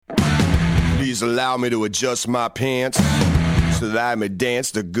please allow me to adjust my pants so that I may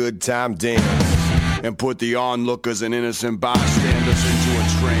dance the good time dance and put the onlookers and innocent bystanders into a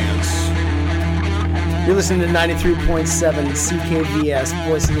trance. You're listening to 93.7 CKVS,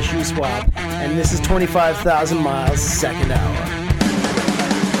 Voice of the Shoe Swap, and this is 25,000 Miles, second hour.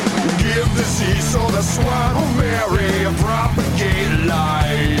 Give the seas so the swine will marry and propagate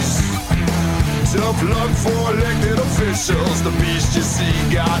lies. Tough luck for elected officials. The beast you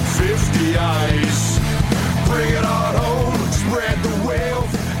see got 50 eyes. Bring it on home, spread the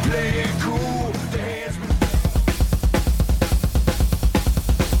wealth, play it cool, dance.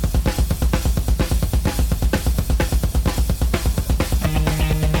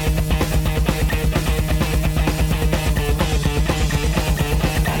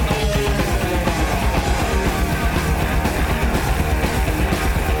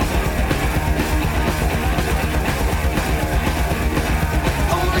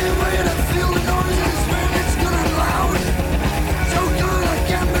 Only way to feel the noise is when it's good and loud.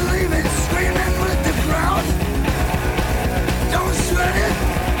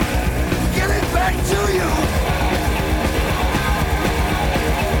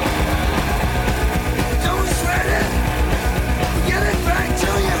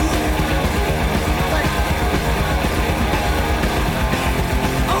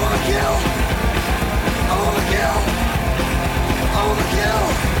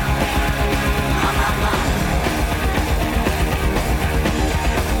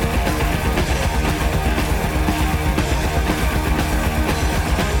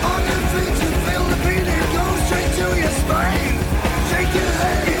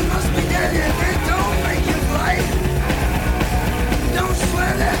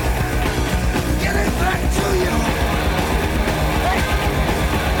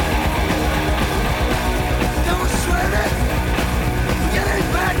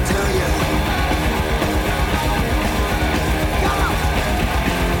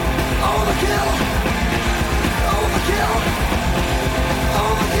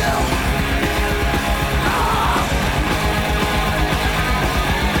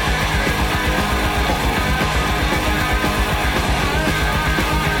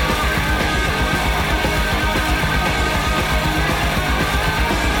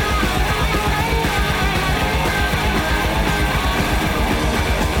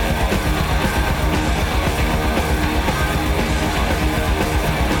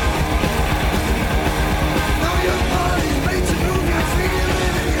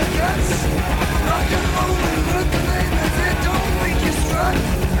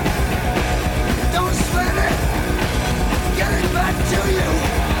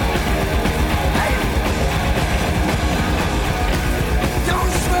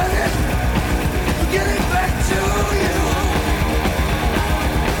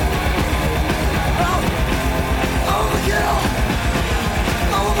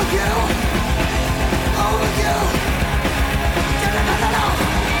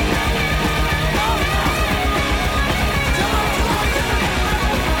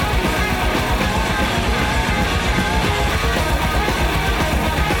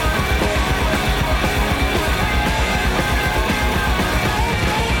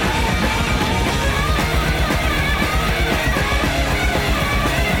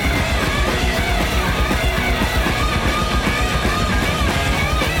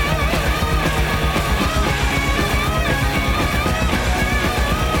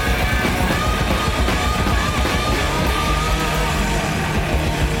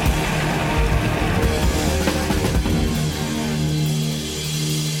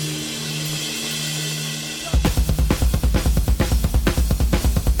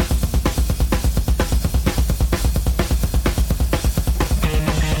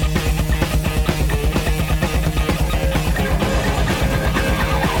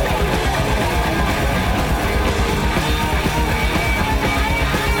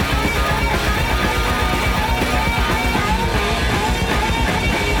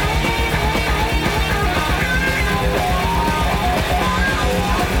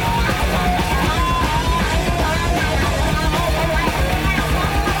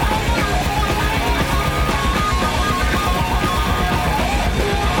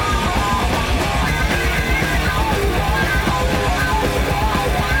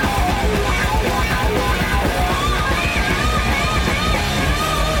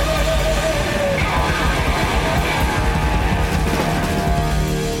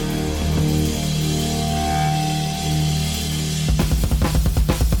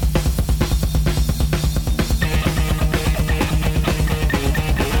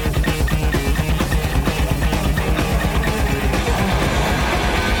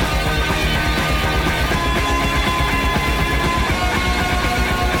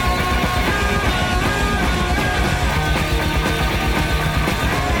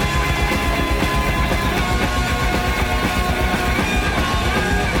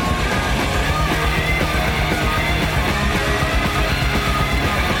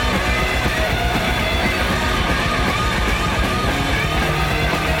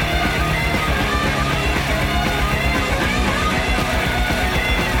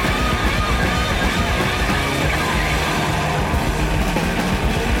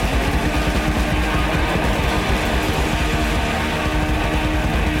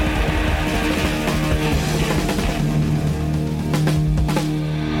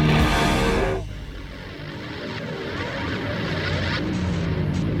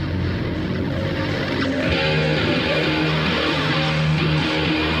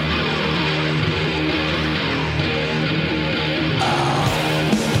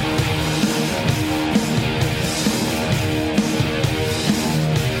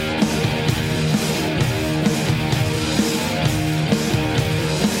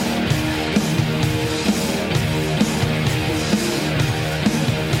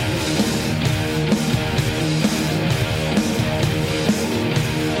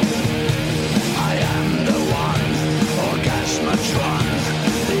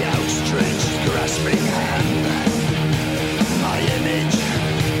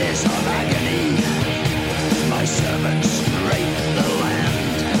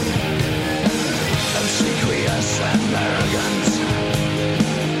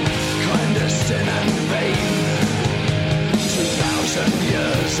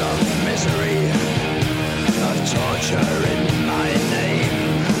 years of misery, of torture in my name.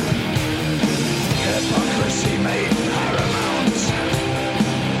 Hypocrisy made paramount,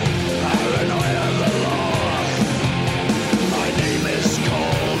 paranoia the law. My name is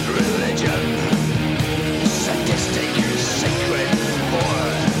called religion, sadistic, sacred war.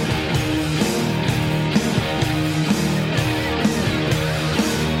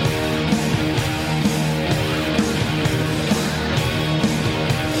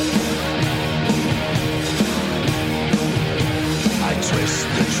 I twist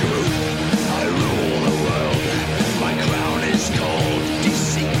the truth, I rule the world. My crown is called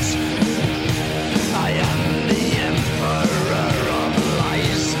deceit. I am the emperor of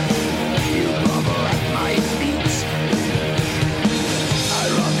lies. You grovel at my feet. I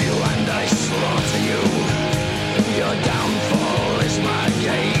rob you and I slaughter you. Your downfall is my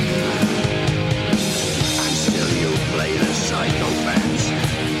gain. And still you play the psychopath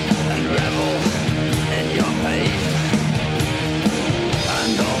and revel in your pain.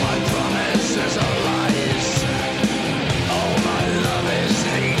 And all my promises are lies. All my love is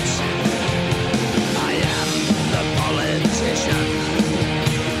hate. I am the politician,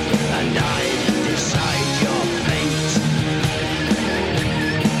 and I decide your fate.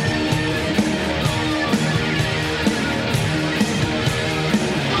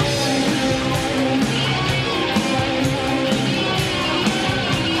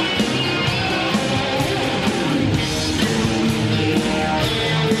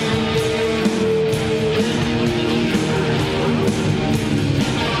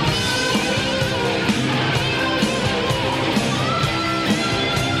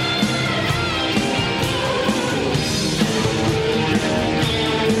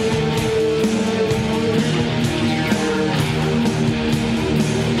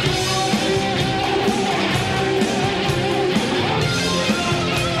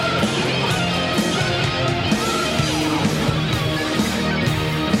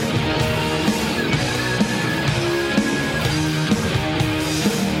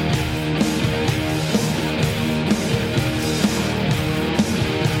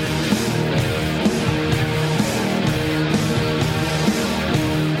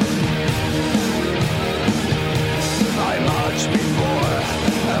 I march before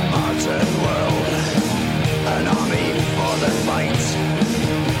a modern world, an army for the fight.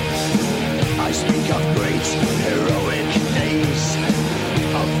 I speak of great heroic days,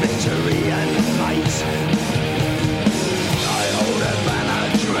 of victory and might. I hold a banner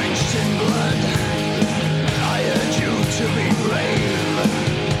drenched in blood. I urge you to be brave.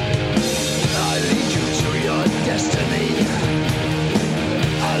 I lead you to your destiny.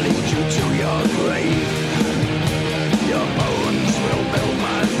 I lead you to your grave. Your bones will build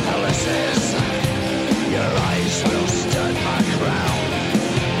my palaces. Your eyes will stud my crown.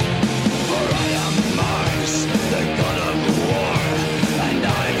 For I am Mars, the god of war, and I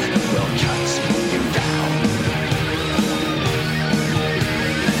will cut you down.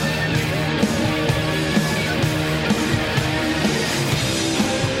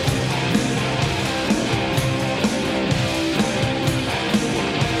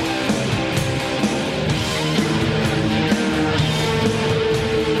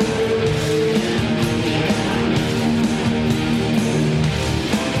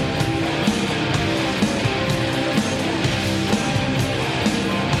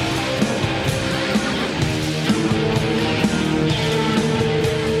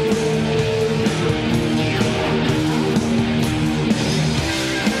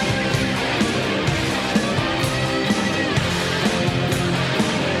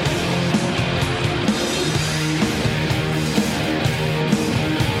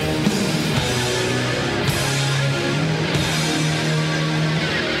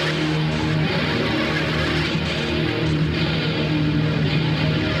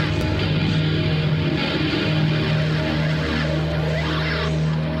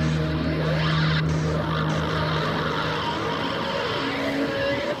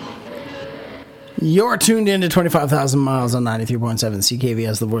 You're tuned in to 25,000 Miles on 93.7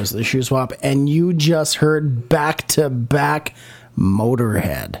 CKVS, the voice of the Shoe Swap, and you just heard back-to-back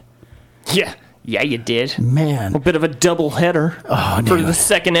Motorhead. Yeah, you did. Man. A bit of a double header for dude. the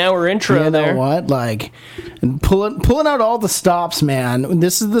second hour intro You there. know what? Like, pulling out all the stops, man.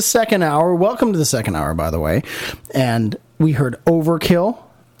 This is the second hour. Welcome to the second hour, by the way. And we heard Overkill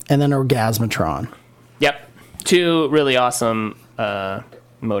and then Orgasmatron. Yep. Two really awesome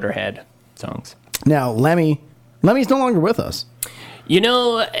Motorhead songs. Now, Lemmy's no longer with us. You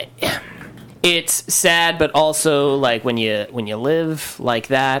know, it's sad, but also like when you live like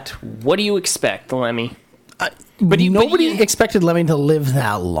that, what do you expect, Lemmy? nobody expected Lemmy to live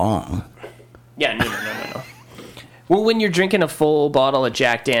that long. Yeah, no. Well, when you're drinking a full bottle of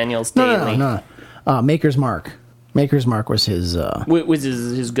Jack Daniels daily, No. Maker's Mark. Maker's Mark was his. was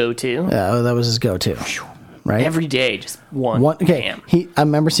his go-to That was his go-to. Right. every day, just one. Okay. Bam. I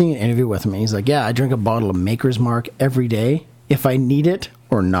remember seeing an interview with him. He's like, "Yeah, I drink a bottle of Maker's Mark every day, if I need it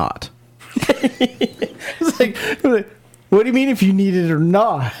or not." It's like, what do you mean if you need it or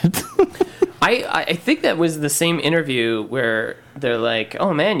not? I think that was the same interview where they're like,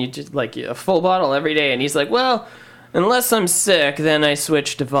 "Oh man, you just like a full bottle every day," and he's like, "Well, unless I'm sick, then I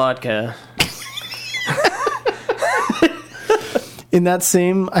switch to vodka." In that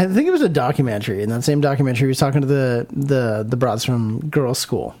same, I think it was a documentary. In that same documentary, he was talking to the broads from girls'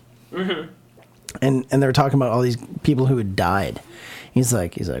 school, and they were talking about all these people who had died. He's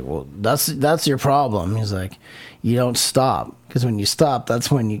like, well, that's your problem. He's like, you don't stop, because when you stop,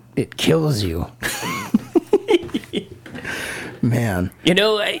 that's when it kills you. Man,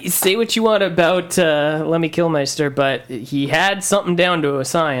 Say what you want about Lemmy Kilmister, but he had something down to a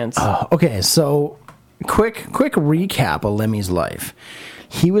science. Okay, so quick recap of Lemmy's life.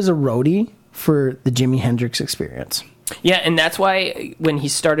 He was a roadie for the Jimi Hendrix Experience. Yeah, and that's why when he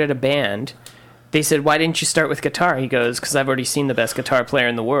started a band, they said, "Why didn't you start with guitar?" He goes, "Because I've already seen the best guitar player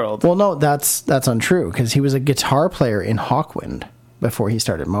in the world." Well, no, that's untrue, because he was a guitar player in Hawkwind before he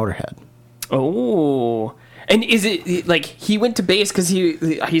started Motorhead. Oh. And is it like he went to bass because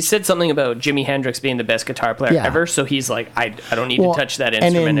he said something about Jimi Hendrix being the best guitar player ever? So he's like, I don't need to touch that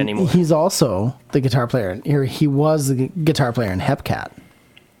instrument anymore. He's also the guitar player. He was the guitar player in Hepcat.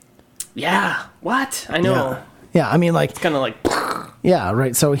 Yeah. What? I know. Yeah, I mean, like, It's kind of like, yeah,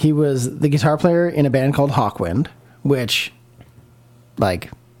 right. So he was the guitar player in a band called Hawkwind, which,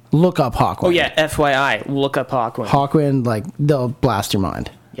 like, look up Hawkwind. oh yeah, FYI, look up Hawkwind. Hawkwind, like, they'll blast your mind.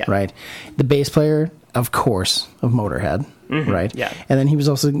 Yeah. Right. The bass player, of course, of Motorhead. Right. yeah. And then he was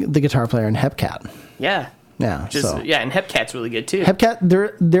also the guitar player in Hepcat. Yeah. Yeah. And Hepcat's really good too. Hepcat,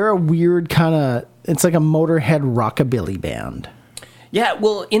 they're a weird kind of. It's like a Motorhead rockabilly band. Yeah,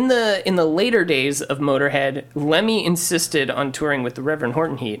 well, in the later days of Motorhead, Lemmy insisted on touring with the Reverend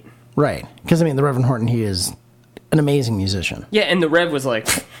Horton Heat. Right. Because, I mean, the Reverend Horton, he is an amazing musician. Yeah, and the Rev was like,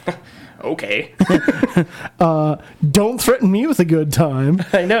 okay. Don't threaten me with a good time.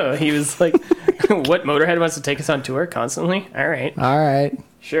 I know. He was like, what, Motorhead wants to take us on tour constantly? All right. All right.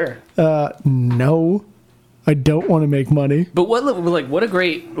 Sure. No, I don't want to make money. But what a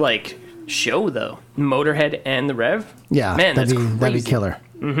great, show, though. Motorhead and the Rev? Yeah. Man, that'd be crazy. killer.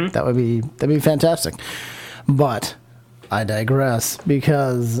 Mm-hmm. That'd be fantastic. But I digress,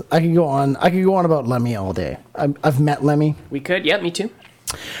 because I could go on about Lemmy all day. I've met Lemmy. We could. Yeah, me too.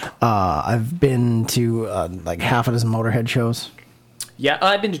 I've been to like half of his Motorhead shows. Yeah,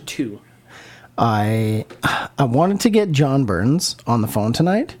 I've been to 2. I wanted to get John Burns on the phone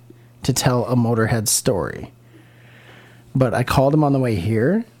tonight to tell a Motorhead story, but I called him on the way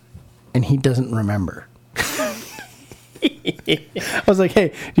here, and he doesn't remember. I was like, "Hey,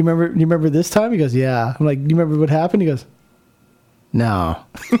 do you remember this time?" He goes, "Yeah." I'm like, "Do you remember what happened?" He goes, "No."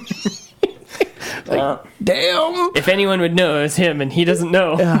 Damn. If anyone would know, it's him, and he doesn't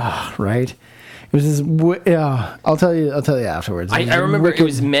know. Right. It was this. Yeah, I'll tell you afterwards. I remember it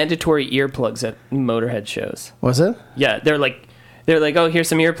was mandatory earplugs at Motorhead shows. Was it? Yeah, they're like, oh, here's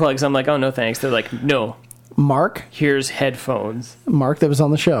some earplugs. I'm like, oh, no, thanks. They're like, no, Mark, here's headphones. Mark that was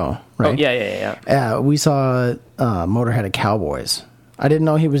on the show, right? Oh, yeah. We saw Motorhead at Cowboys. I didn't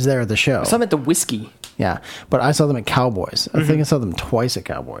know he was there at the show. I saw them at the Whiskey. Yeah, but I saw them at Cowboys. I think I saw them twice at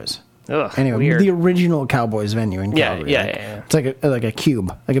Cowboys. Ugh, Anyway, weird. the original Cowboys venue in Yeah, Calgary. yeah, right? yeah. It's like a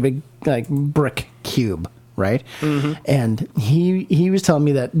cube, like a big brick cube, right? Mm-hmm. And he was telling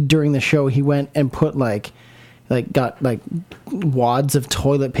me that during the show he went and put got wads of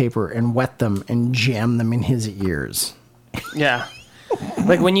toilet paper and wet them and jammed them in his ears. Yeah.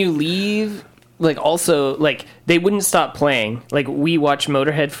 Like when you leave, also they wouldn't stop playing. Like we watched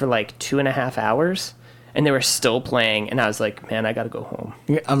Motorhead for 2.5 hours. And they were still playing, and I was like, "Man, I gotta go home."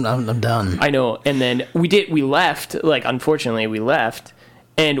 Yeah, I'm done. I know. And then we left. Unfortunately, we left,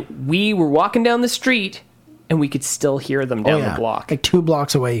 and we were walking down the street, and we could still hear them down the block. Like 2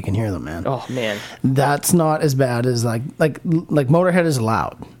 blocks away, you can hear them, man. Oh man, that's not as bad as like Motorhead is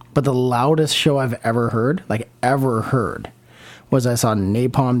loud, but the loudest show I've ever heard, was I saw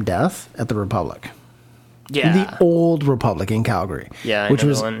Napalm Death at the Republic. Yeah, the old Republic in Calgary. Yeah, which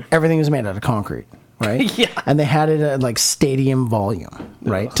was everything was made out of concrete. Right? Yeah. And they had it at stadium volume,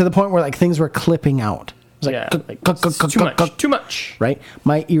 right? Ugh. To the point where things were clipping out. It was too much. Right?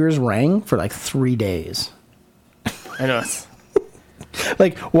 My ears rang for 3 days. I know.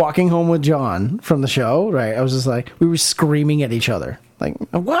 Like walking home with John from the show, right? I was just like, we were screaming at each other. Like,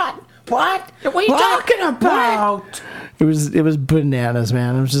 what? What are you talking about? It was bananas,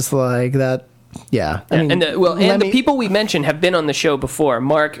 man. It was just like that. Yeah. I mean, the people we mentioned have been on the show before.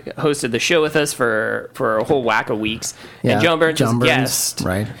 Mark hosted the show with us for a whole whack of weeks. Yeah, and John Burns was guest.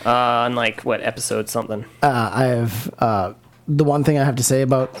 Right. On like, what episode something? I have, the one thing I have to say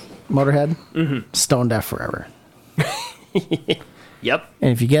about Motorhead, Stone Deaf Forever. Yep.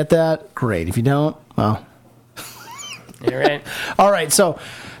 And if you get that, great. If you don't, well. All right. All right. So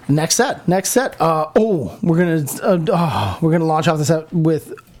next set. We're gonna launch off the set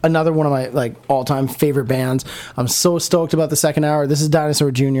with another one of my like all-time favorite bands. I'm so stoked about the second hour. This is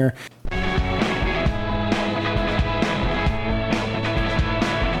Dinosaur Jr.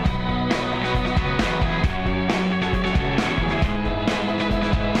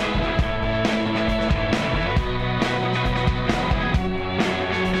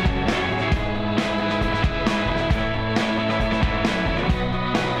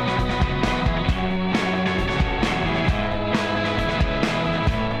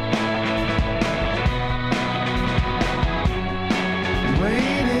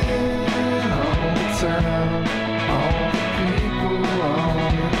 Waiting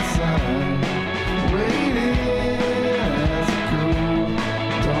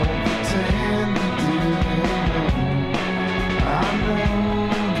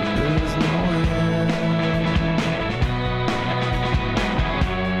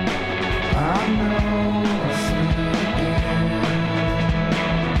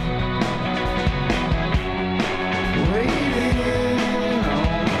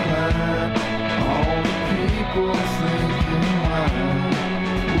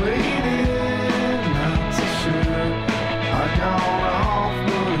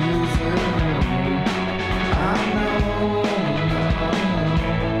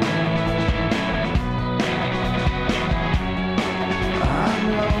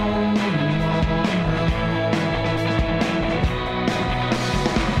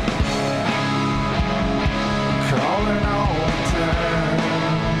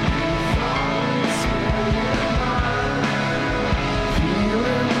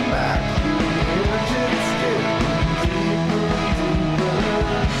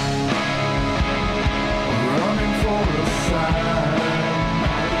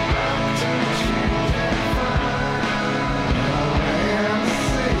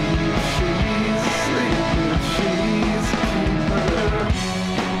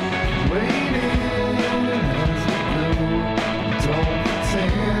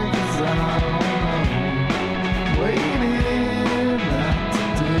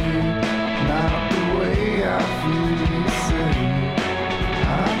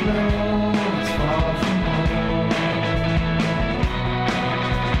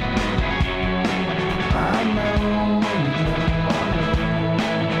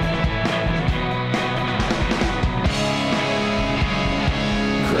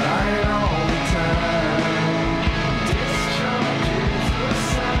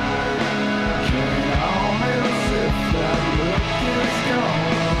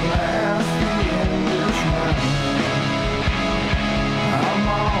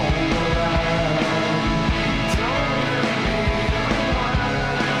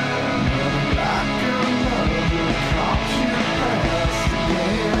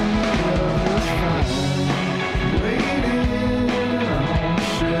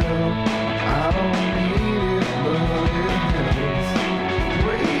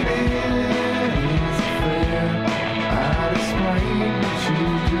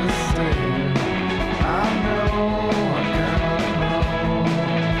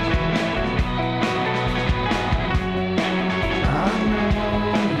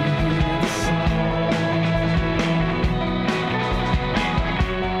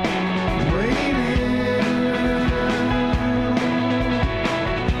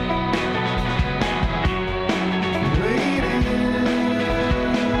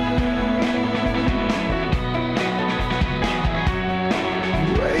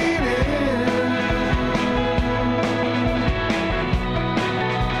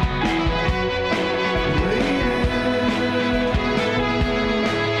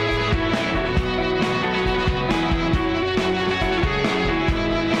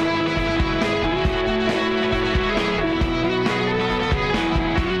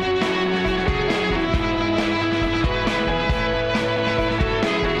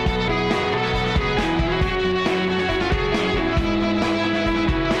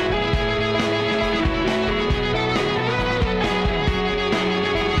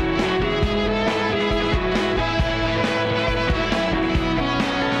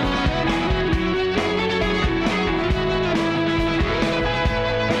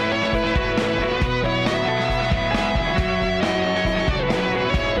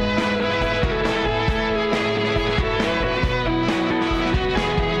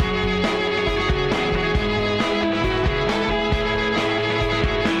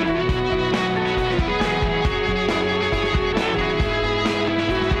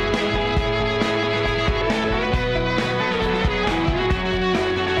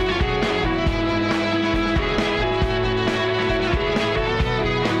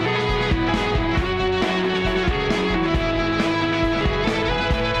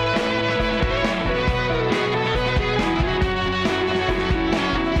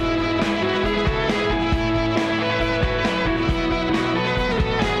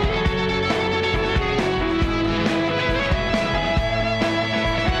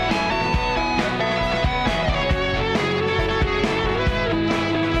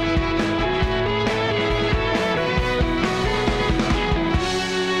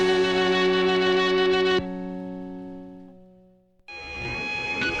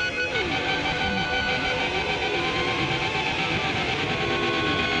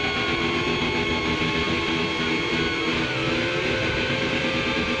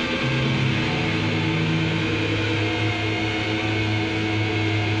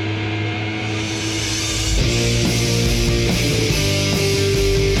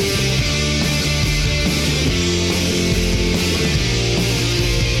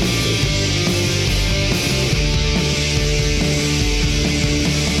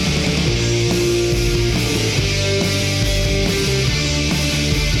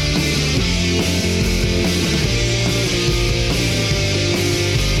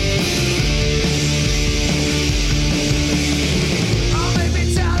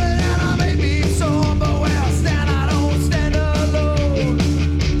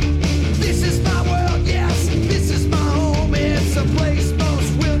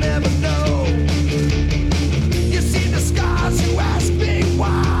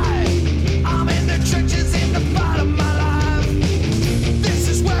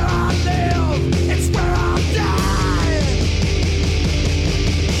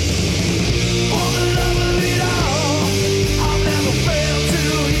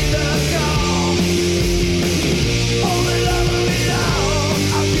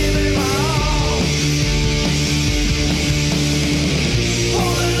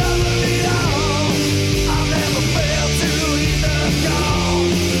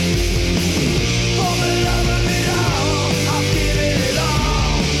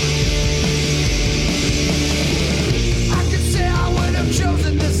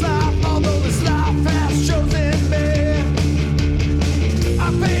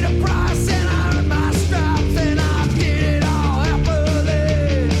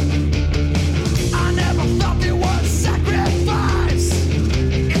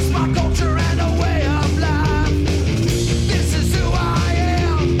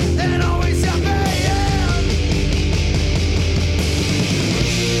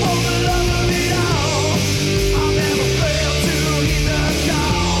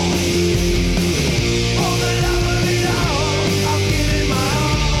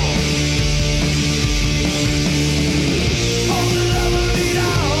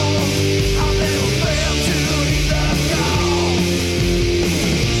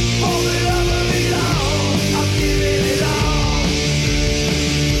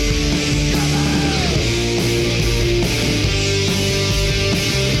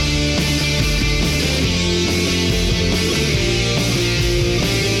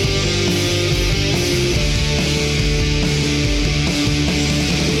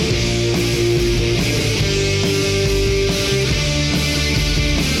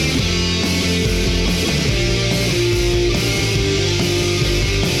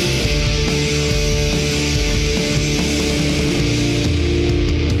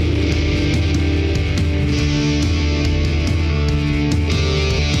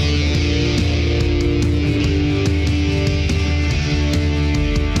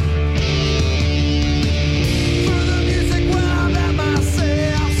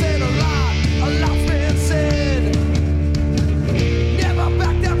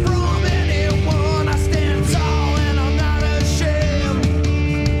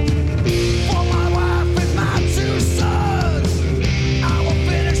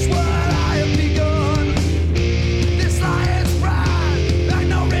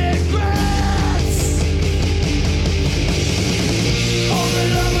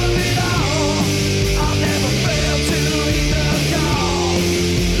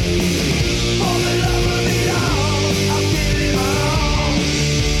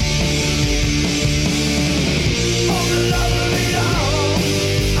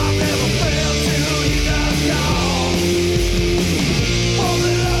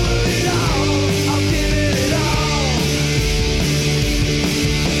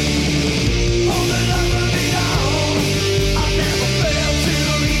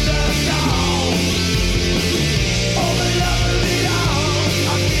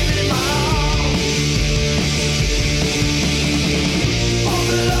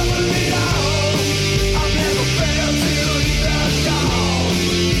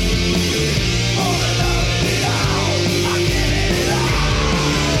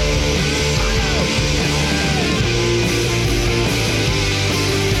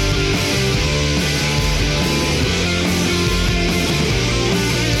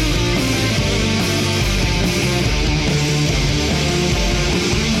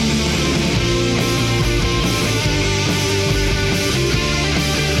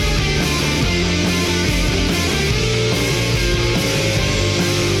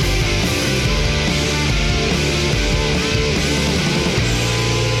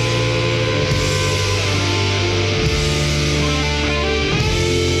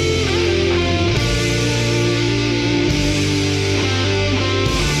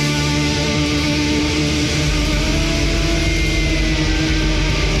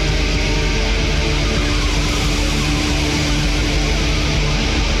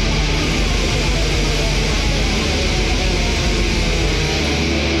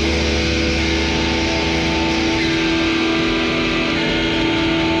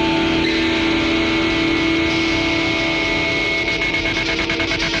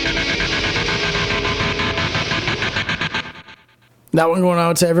That one going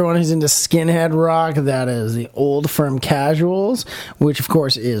out to everyone who's into skinhead rock. That is the Old Firm Casuals, which of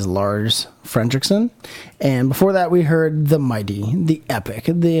course is Lars Fredriksson. And before that, we heard the mighty, the epic,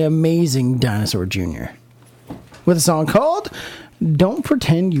 the amazing Dinosaur Jr. with a song called Don't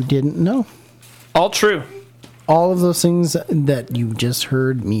Pretend You Didn't Know. All true. All of those things that you just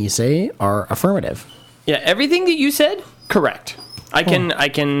heard me say are affirmative. Yeah, everything that you said, correct. I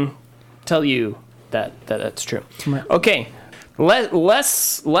can tell you that's true. Right. Okay,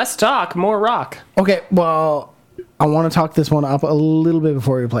 less talk, more rock. Okay, well, I want to talk this one up a little bit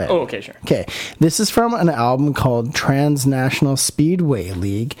before we play it. Oh, okay, sure. Okay, this is from an album called Transnational Speedway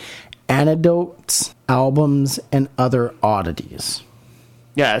League, Anecdotes, Albums, and Other Oddities.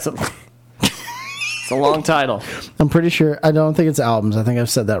 Yeah, it's a long title. I'm pretty sure, I don't think it's albums, I think I've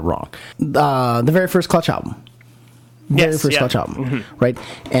said that wrong. The very first Clutch album. Clutch album, right?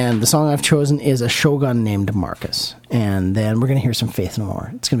 And the song I've chosen is A Shogun Named Marcus. And then we're going to hear some Faith No More.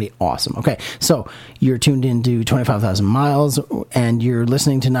 It's going to be awesome. Okay, so you're tuned into 25,000 Miles, and you're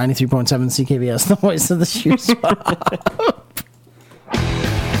listening to 93.7 CKBS, the voice of the shoe swap.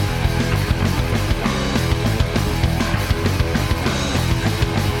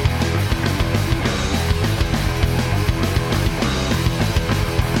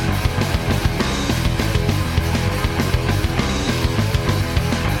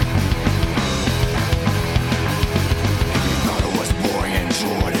 Thought it was boring and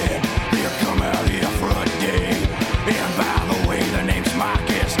Jordan. Here come out here for a day. And by the way, the name's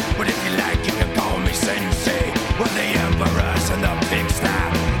Marcus. But if you like, you can call me Sensei. Well, the Emperor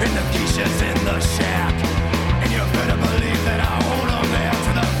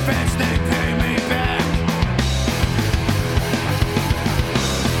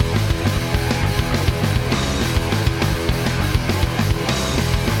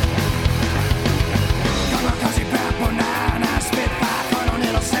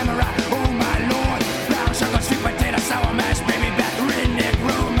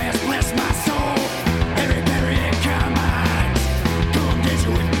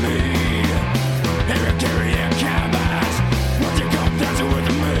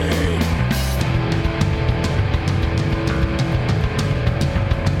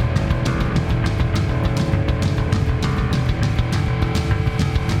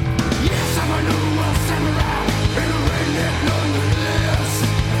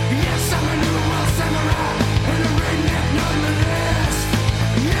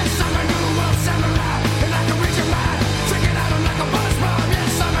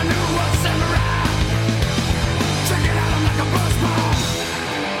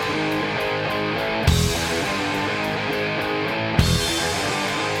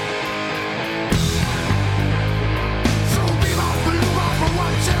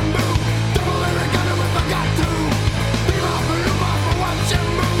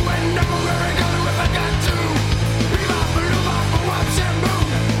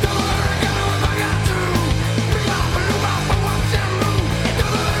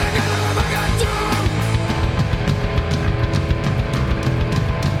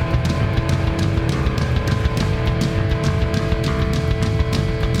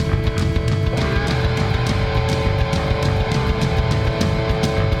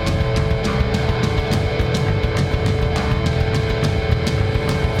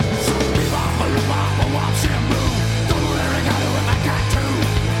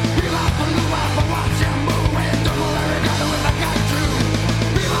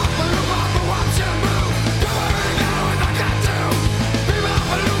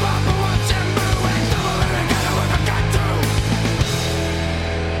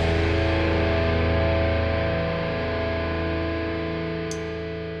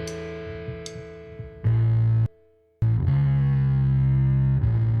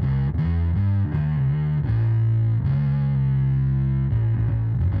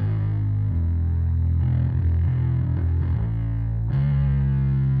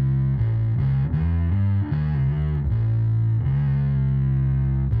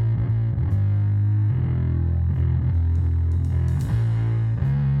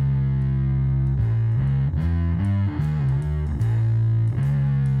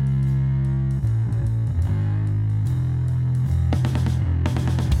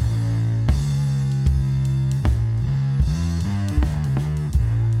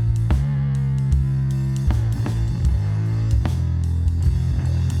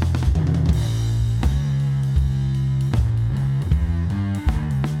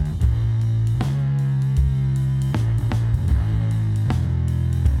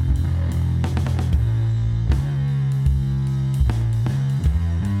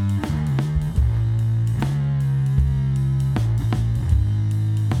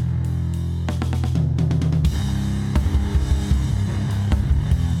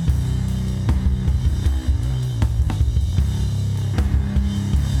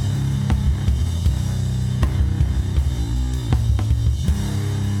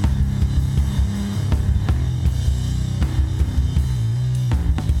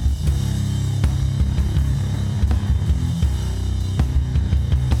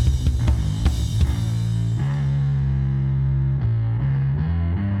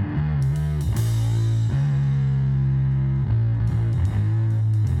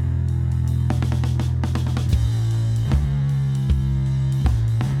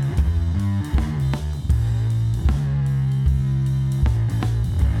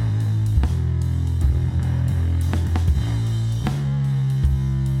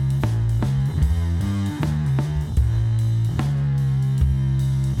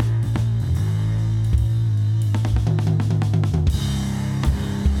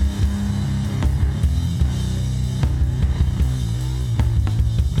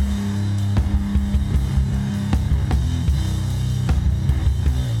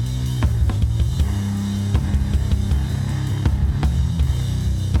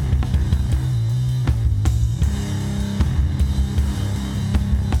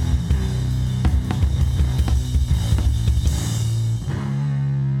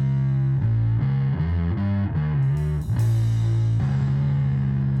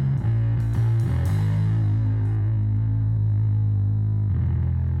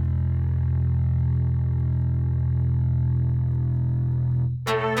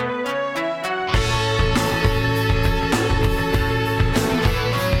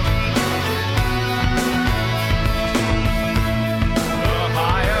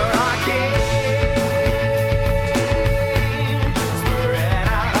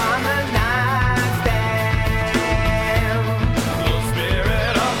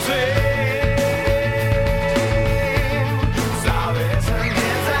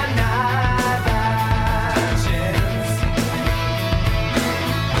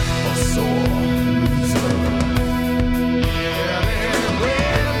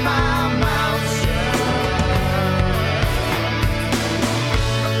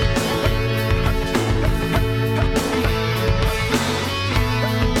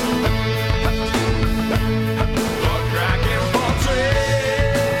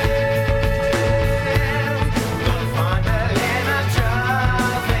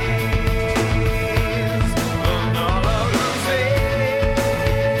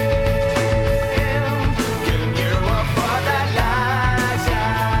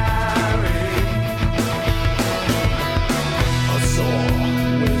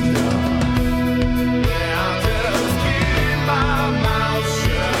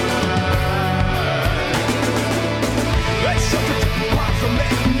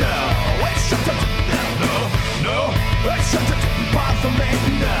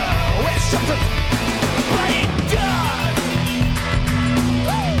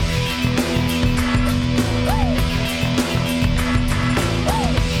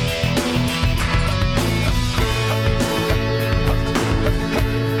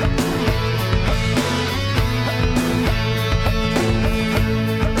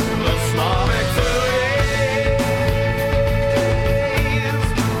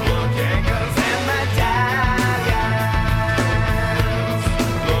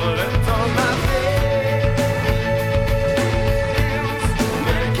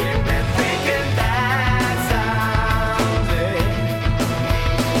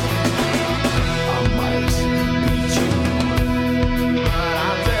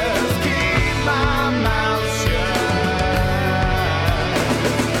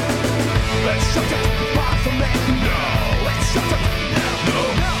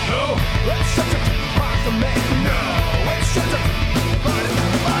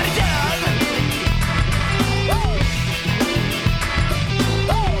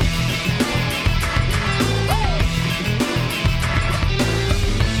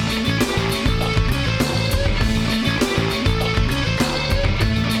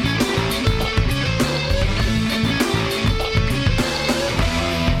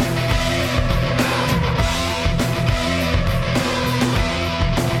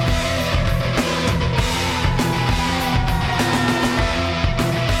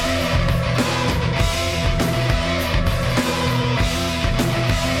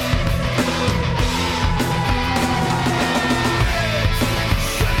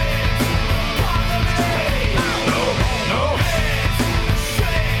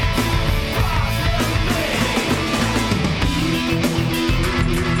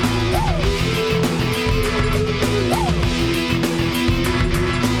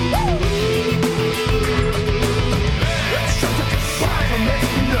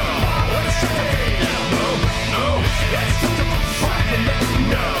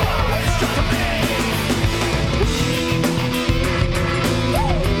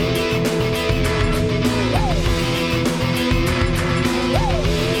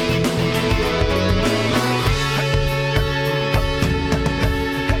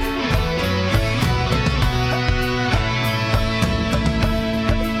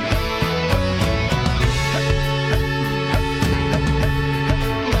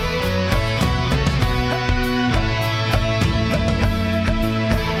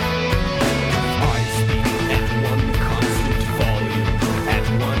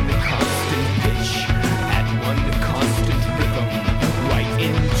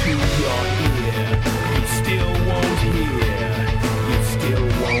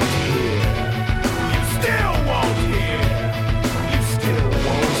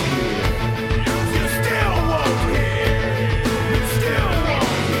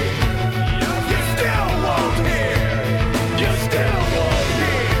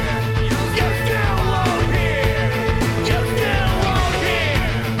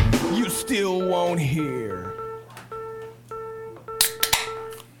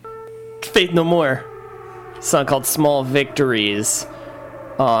Faith No More. A song called Small Victories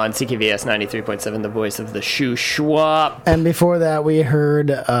on CKVS 93.7, the voice of the Shoe Schwab. And before that, we heard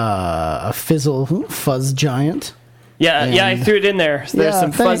a Fizzle Fuzz Giant. Yeah, I threw it in there. So there's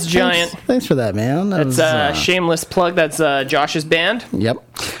some Fuzz Giant. Thanks for that, man. That's a shameless plug. That's Josh's band. Yep.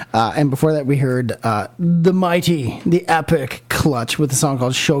 And before that, we heard the mighty, the epic Clutch with a song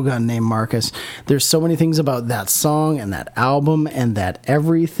called Shogun named Marcus. There's so many things about that song and that album and that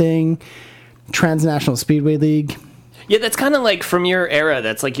everything. Transnational Speedway League. Yeah, that's kind of like from your era.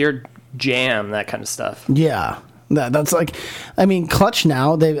 That's like your jam, that kind of stuff. Yeah. That's like, I mean, Clutch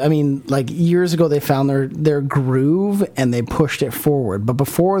now, like years ago they found their groove and they pushed it forward. But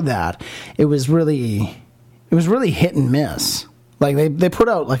before that, it was really hit and miss. Like they put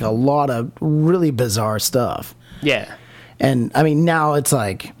out like a lot of really bizarre stuff. Yeah. And I mean, now it's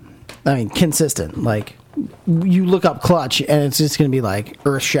like, consistent. Like you look up Clutch and it's just going to be like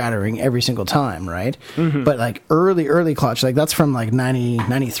earth shattering every single time. Right. Mm-hmm. But like early Clutch, like that's from like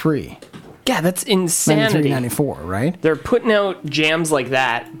 93. Yeah, that's insanity. 94, right? They're putting out jams like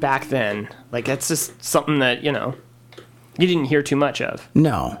that back then. Like, that's just something that, you didn't hear too much of.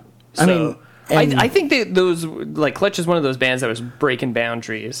 No. So, I think that those, like, Clutch is one of those bands that was breaking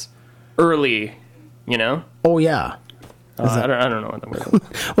boundaries early, Oh, yeah. I don't know what the word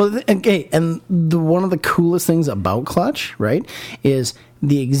is. Well, okay, and one of the coolest things about Clutch, right, is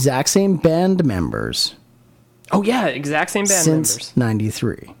the exact same band members. Oh, yeah, exact same band members. Since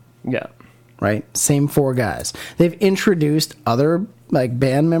 93. Yeah. Right? Same 4 guys. They've introduced other like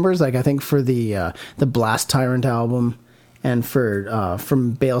band members, like I think for the Blast Tyrant album and for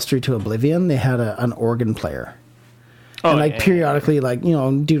From Bale Street to Oblivion, they had an organ player. Oh, and like periodically, like,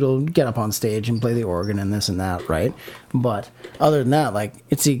 dude will get up on stage and play the organ and this and that, right? But other than that, like,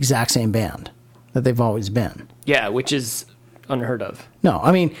 it's the exact same band that they've always been. Yeah, which is unheard of. No,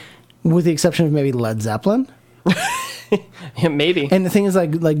 I mean, with the exception of maybe Led Zeppelin. Yeah, maybe. And the thing is,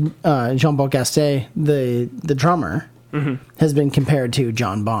 like Jean-Paul Gastet, the drummer, has been compared to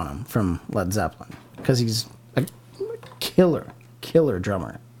John Bonham from Led Zeppelin because he's a killer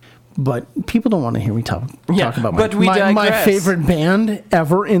drummer. But people don't want to hear me talk about my favorite band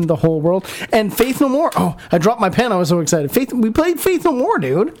ever in the whole world. And Faith No More. Oh, I dropped my pen. I was so excited. We played Faith No More,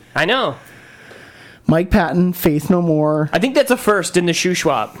 dude. I know. Mike Patton, Faith No More. I think that's a first in the Shoe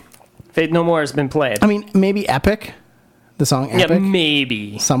Schwab. Faith No More has been played. I mean, maybe Epic. The song Epic? Yeah,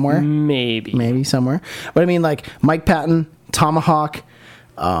 maybe. Somewhere? Maybe somewhere. But I mean, like, Mike Patton, Tomahawk,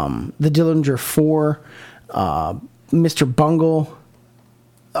 the Dillinger 4, Mr. Bungle.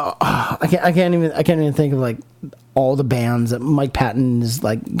 I can't even think of, like, all the bands that Mike Patton is,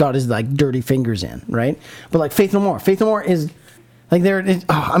 like, got his, like, dirty fingers in, right? But, like, Faith No More is... Like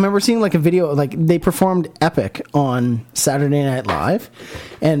I remember seeing like a video, like they performed Epic on Saturday Night Live,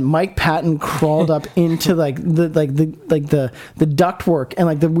 and Mike Patton crawled up into the ductwork and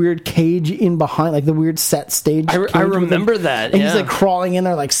like the weird cage in behind, like the weird set stage. I remember that. And he's like crawling in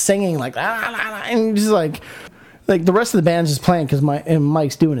there, like singing, like and just like the rest of the band's just playing because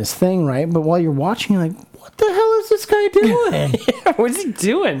Mike's doing his thing, right? But while you're watching, you're like, what the hell is this guy doing? Yeah, what's he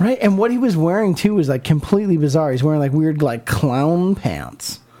doing? Right, and what he was wearing too was like completely bizarre. He's wearing like weird like clown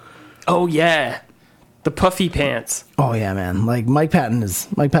pants. Oh yeah, the puffy pants. Oh yeah, man. Like Mike Patton's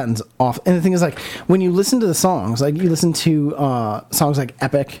off. And the thing is, like, when you listen to the songs, like you listen to songs like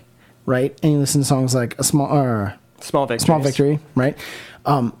Epic, right, and you listen to songs like Small Victory, right.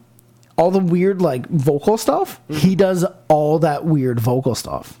 All the weird like vocal stuff, he does all that weird vocal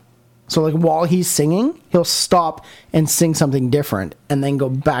stuff. So, like, while he's singing, he'll stop and sing something different and then go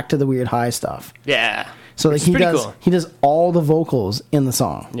back to the weird high stuff. Yeah. So, like, he does all the vocals in the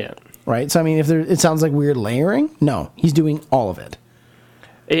song. Yeah. Right? So, I mean, it sounds like weird layering. No, he's doing all of it.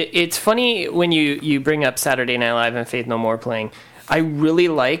 It's funny when you bring up Saturday Night Live and Faith No More playing. I really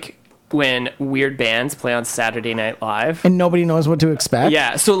like when weird bands play on Saturday Night Live. And nobody knows what to expect?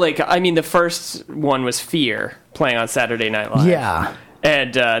 Yeah. So, like, I mean, the first one was Fear playing on Saturday Night Live. Yeah.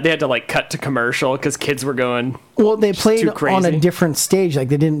 And they had to, like, cut to commercial because kids were going. Well, they played on a different stage. Like,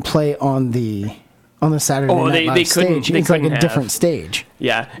 they didn't play on the Saturday Night Live stage. It's like a different stage.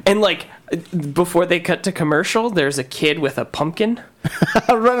 Yeah. And, like, before they cut to commercial, there's a kid with a pumpkin.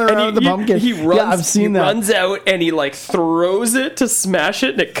 Running around with the pumpkin. He runs, I've seen that. Runs out and he, like, throws it to smash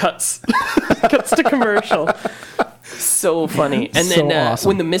it and it cuts to commercial. So funny. And then so awesome.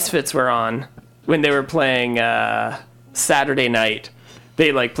 When the Misfits were on, when they were playing Saturday Night,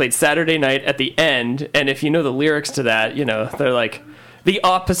 they like played Saturday Night at the end, and if you know the lyrics to that, they're like, the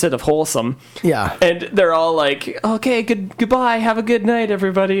opposite of wholesome. Yeah. And they're all like, okay, goodbye, have a good night,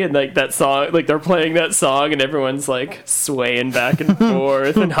 everybody. And like that song, like they're playing that song and everyone's like swaying back and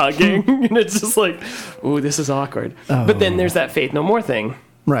forth and hugging. And it's just like, ooh, this is awkward. But then there's that Faith No More thing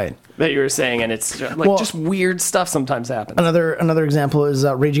Right. that you were saying. And it's like just weird stuff sometimes happens. Another example is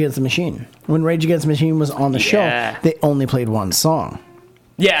Rage Against the Machine. When Rage Against the Machine was on the Yeah. show, they only played one song.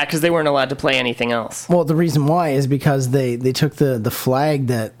 Yeah, because they weren't allowed to play anything else. Well, the reason why is because they took the flag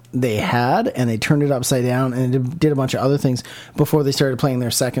that they had and they turned it upside down and did a bunch of other things before they started playing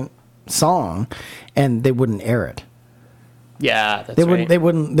their second song, and they wouldn't air it. Yeah, that's They right.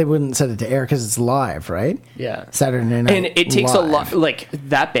 wouldn't set it to air because it's live, right? Yeah. Saturday night. And it takes a lot, live. like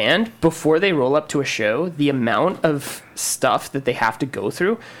that band, before they roll up to a show, the amount of stuff that they have to go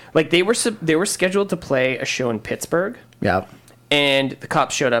through. Like they were scheduled to play a show in Pittsburgh, Yeah. and the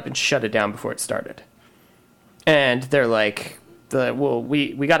cops showed up and shut it down before it started. And they're like, well,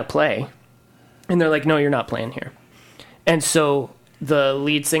 we got to play. And they're like, no, you're not playing here. And so the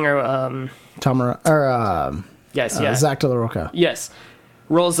lead singer, Zach De La Rocha. Yes.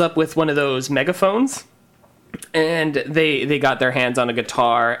 Rolls up with one of those megaphones, and they got their hands on a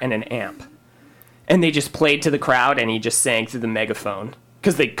guitar and an amp. And they just played to the crowd, and he just sang through the megaphone.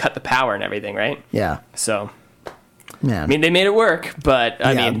 Because they cut the power and everything, right? Yeah. So, Man. I mean, they made it work, but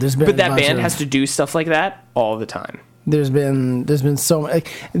there's been but a that bunch band of- has to do stuff like that all the time. There's been so many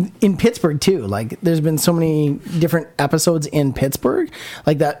in Pittsburgh too. Like there's been so many different episodes in Pittsburgh.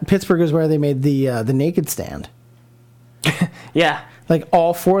 Like that Pittsburgh is where they made the Naked Stand. Yeah. Like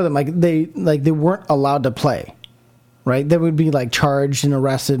all four of them, they weren't allowed to play. Right? They would be like charged and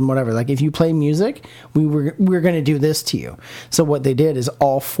arrested and whatever. Like if you play music, we're going to do this to you. So what they did is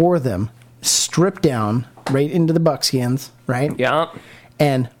all four of them stripped down right into the buckskins, right? Yeah.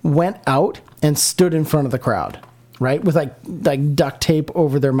 And went out and stood in front of the crowd, right? With like duct tape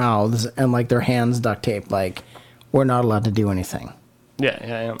over their mouths and like their hands duct taped. Like we're not allowed to do anything.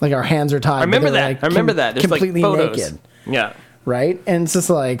 Yeah. Like our hands are tied. I remember but they're, that. I remember that. There's completely like photos. naked, Yeah. right? And it's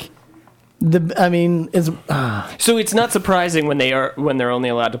just like it's So it's not surprising when they're only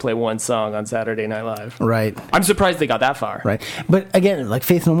allowed to play one song on Saturday Night Live. right. I'm surprised they got that far. Right. But again, like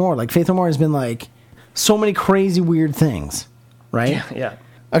Faith No More. Like Faith No More has been like so many crazy weird things. Right? Yeah.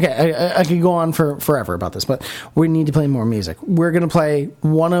 Okay, I could go on for forever about this, but we need to play more music. We're going to play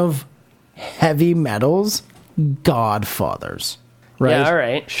one of heavy metal's godfathers. Right? Yeah, all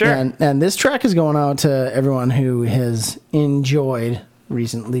right. Sure. And this track is going out to everyone who has enjoyed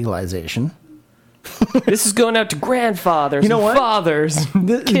recent legalization. This is going out to grandfathers, You know and what? fathers,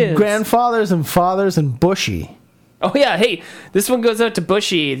 The kids. grandfathers and fathers and Bushy. Oh yeah, hey, this one goes out to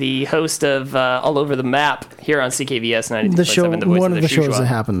Bushy, the host of All Over the Map here on CKVS 92.7. The show, the voice one of the shows Shusha. that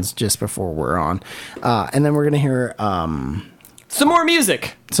happens just before we're on. And then we're going to hear Some more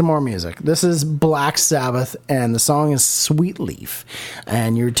music. some more music. This is Black Sabbath, and the song is Sweet Leaf.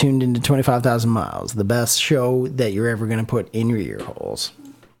 And you're tuned into 25,000 Miles, the best show that you're ever going to put in your ear holes.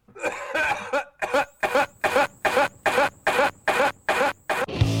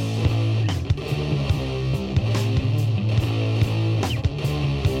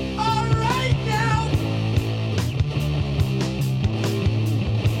 All right now.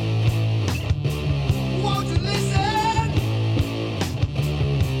 Won't you listen?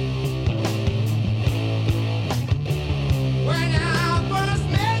 When I first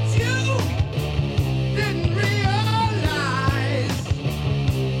met you, didn't realize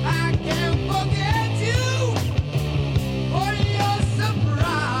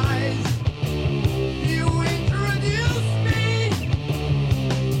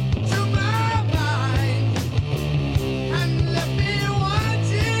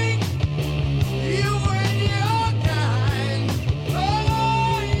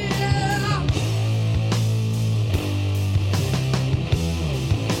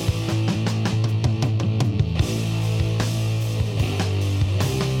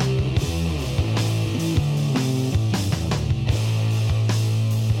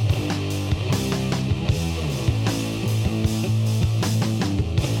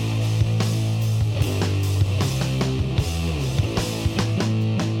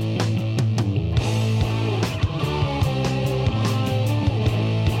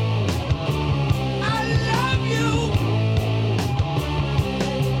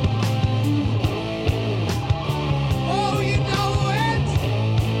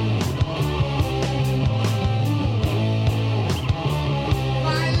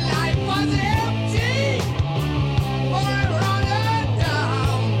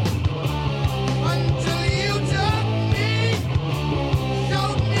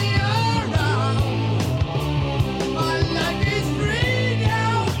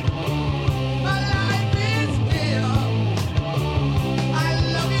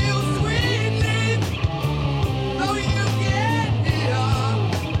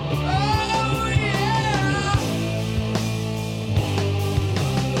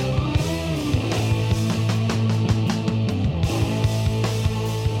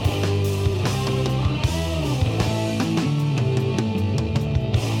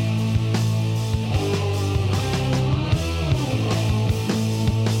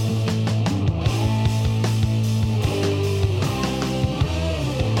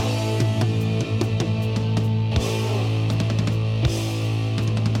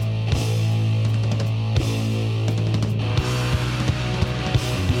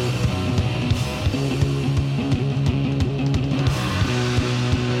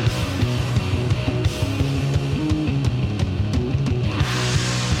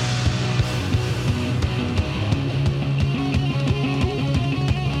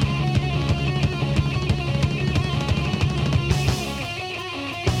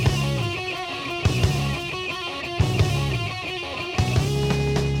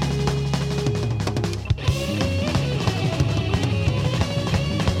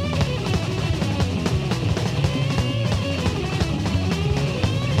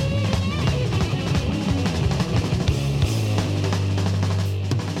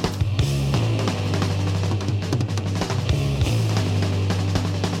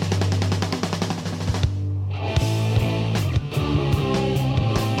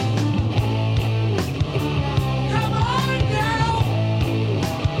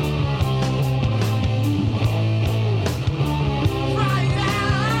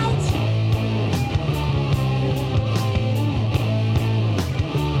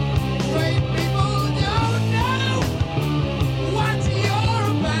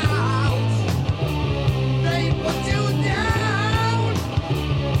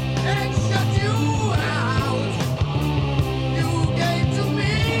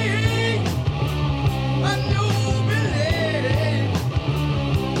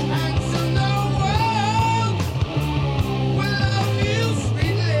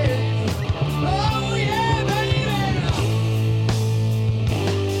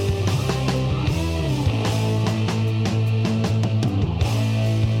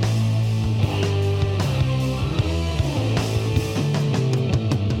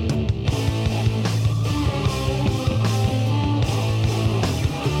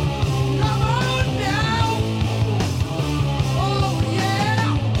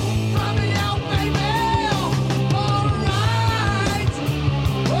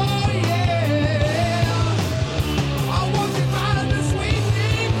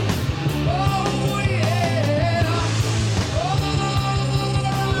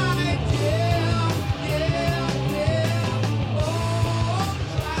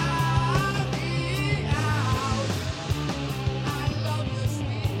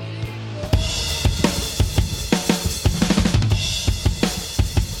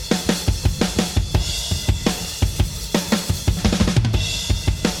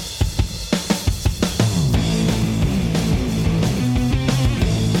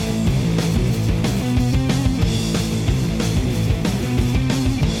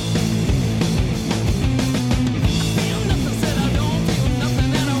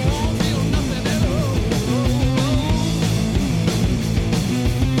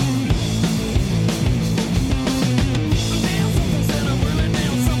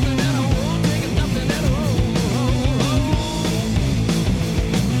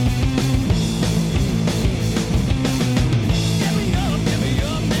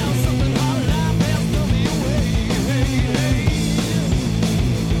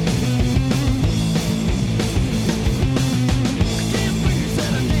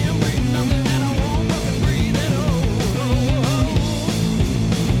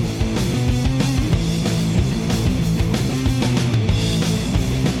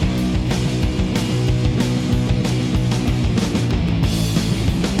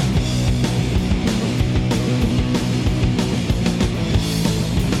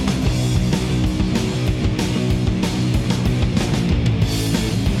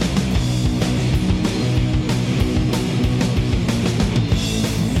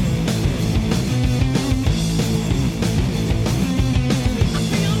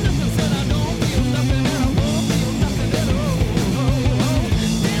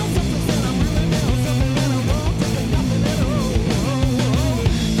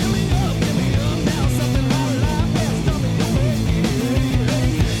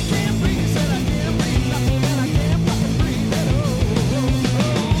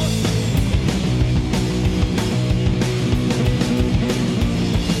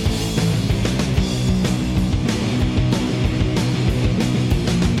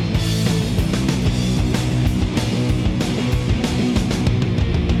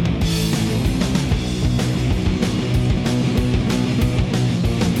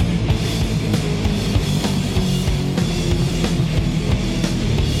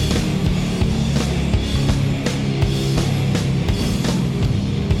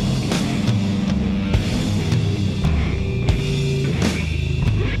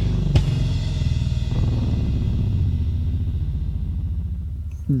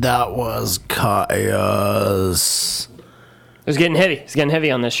That was Caius. It was getting heavy. It's getting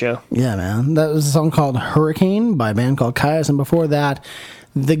heavy on this show. Yeah, man. That was a song called Hurricane by a band called Caius. And before that,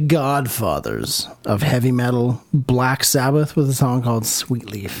 the godfathers of heavy metal, Black Sabbath, with a song called Sweet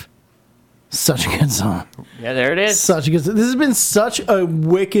Leaf. Such a good song. Yeah, there it is. Such a good. This has been such a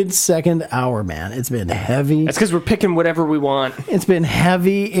wicked second hour, man. It's been heavy. That's because we're picking whatever we want. It's been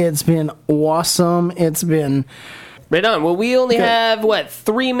heavy. It's been awesome. It's been Right on. Well, we only have,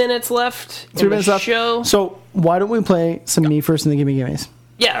 3 minutes left in the show? So why don't we play some Me First and the Gimme Gimmes?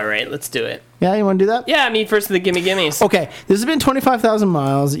 Yeah, all right. Let's do it. Yeah, you want to do that? Yeah, me first of the Gimme Gimmes. Okay, this has been 25,000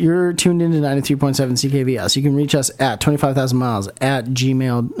 Miles. You're tuned into 93.7 CKVS. You can reach us at 25,000 Miles at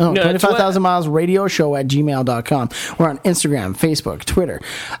Gmail. No, 25,000 Miles Radio Show at gmail.com. We're on Instagram, Facebook, Twitter.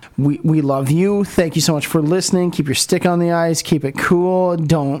 We love you. Thank you so much for listening. Keep your stick on the ice. Keep it cool.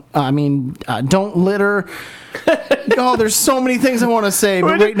 Don't litter. Oh, there's so many things I want to say,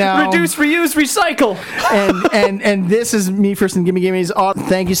 but right now, reduce, reuse, recycle. and this is Me First and Gimme Gimmes.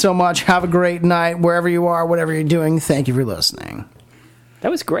 Thank you so much. Have a great night wherever you are, whatever you're doing. Thank you for listening.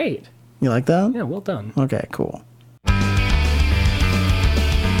 That was great. You like that? Yeah, well done. Okay, cool.